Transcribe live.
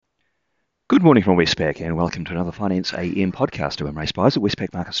Good morning from Westpac and welcome to another Finance AM podcast. I'm Ray Spicer,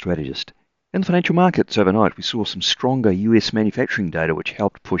 Westpac Market Strategist. In the financial markets overnight, we saw some stronger US manufacturing data which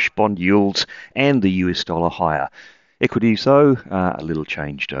helped push bond yields and the US dollar higher. Equities, though, a little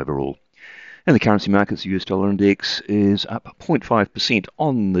changed overall. In the currency markets, the US dollar index is up 0.5%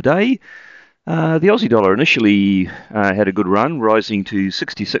 on the day. The Aussie dollar initially had a good run, rising to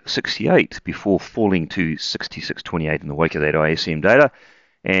 66.68 before falling to 66.28 in the wake of that ISM data.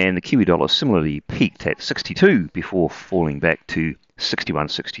 And the Kiwi dollar similarly peaked at 62 before falling back to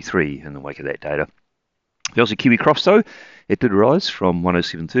 61.63 in the wake of that data. The Aussie Kiwi cross, though, it did rise from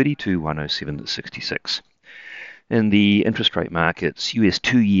 107.30 to 107.66. In the interest rate markets, US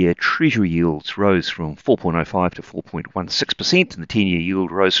 2-year Treasury yields rose from 4.05 to 4.16%, and the 10-year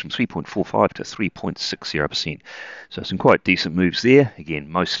yield rose from 3.45 to 3.60%. So some quite decent moves there, again,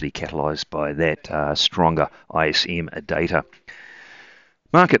 mostly catalysed by that stronger ISM data.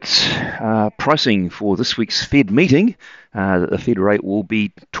 Markets pricing for this week's Fed meeting, the Fed rate will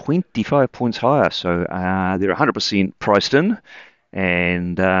be 25 points higher, so they're 100% priced in,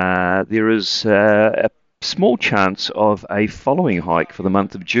 and there is a small chance of a following hike for the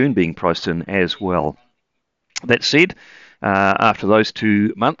month of June being priced in as well. That said, after those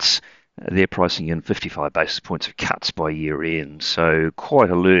 2 months, they're pricing in 55 basis points of cuts by year end, so quite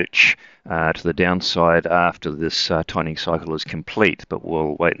a lurch to the downside after this tightening cycle is complete, but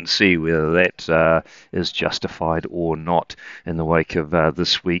we'll wait and see whether that is justified or not in the wake of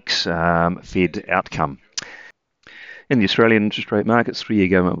this week's Fed outcome. In the Australian interest rate markets, 3-year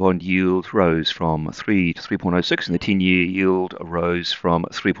government bond yield rose from 3 to 3.06, and the 10-year yield rose from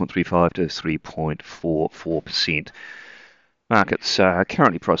 3.35 to 3.44%. Markets are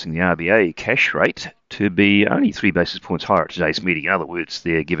currently pricing the RBA cash rate to be only 3 basis points higher at today's meeting. In other words,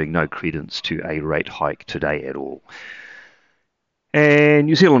 they're giving no credence to a rate hike today at all. And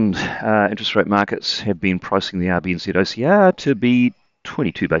New Zealand interest rate markets have been pricing the RBNZ OCR to be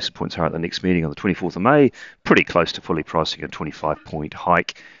 22 basis points higher at the next meeting on the 24th of May, pretty close to fully pricing a 25-point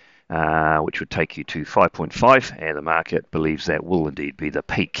hike, which would take you to 5.5, and the market believes that will indeed be the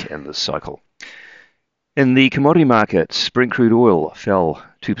peak in this cycle. In the commodity markets, Brent crude oil fell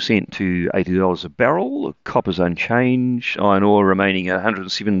 2% to $80 a barrel. Copper's unchanged. Iron ore remaining at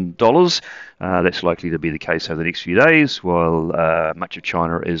 $107. That's likely to be the case over the next few days, while much of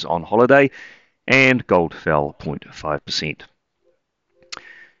China is on holiday. And gold fell 0.5%.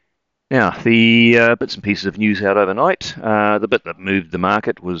 Now, the bits and pieces of news out overnight. The bit that moved the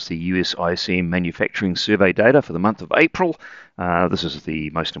market was the US ISM manufacturing survey data for the month of April. This is the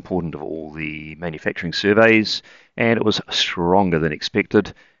most important of all the manufacturing surveys, and it was stronger than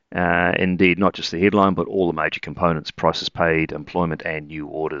expected. Indeed, not just the headline, but all the major components: prices paid, employment, and new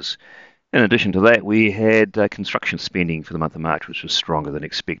orders. In addition to that, we had construction spending for the month of March, which was stronger than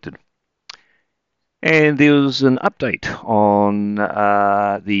expected. And there was an update on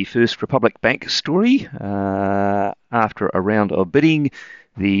the First Republic Bank story. After a round of bidding,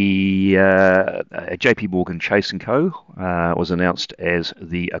 the JP Morgan Chase & Co. was announced as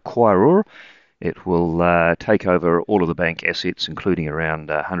the acquirer. It will take over all of the bank assets, including around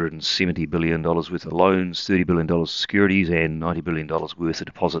 $170 billion worth of loans, $30 billion of securities, and $90 billion worth of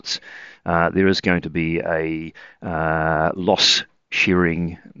deposits. There is going to be a loss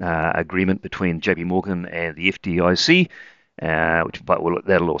sharing agreement between JP Morgan and the FDIC,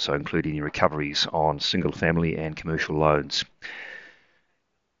 that'll also include any recoveries on single family and commercial loans.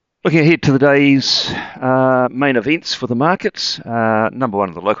 Looking ahead to the day's main events for the markets, number one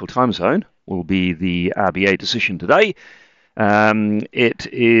in the local time zone will be the RBA decision today. It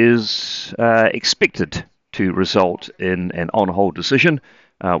is expected to result in an on-hold decision,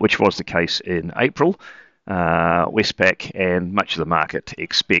 which was the case in April. Westpac and much of the market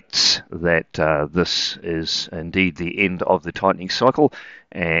expects that this is indeed the end of the tightening cycle,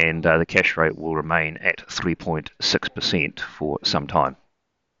 and the cash rate will remain at 3.6% for some time.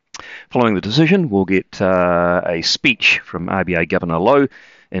 Following the decision, we'll get a speech from RBA Governor Lowe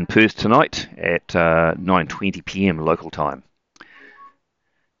in Perth tonight at 9:20 p.m. local time.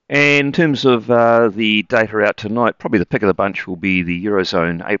 And in terms of the data out tonight, probably the pick of the bunch will be the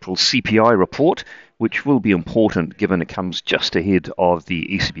Eurozone April CPI report, which will be important given it comes just ahead of the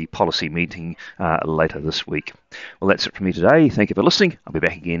ECB policy meeting later this week. Well, that's it from me today. Thank you for listening. I'll be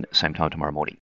back again same time tomorrow morning.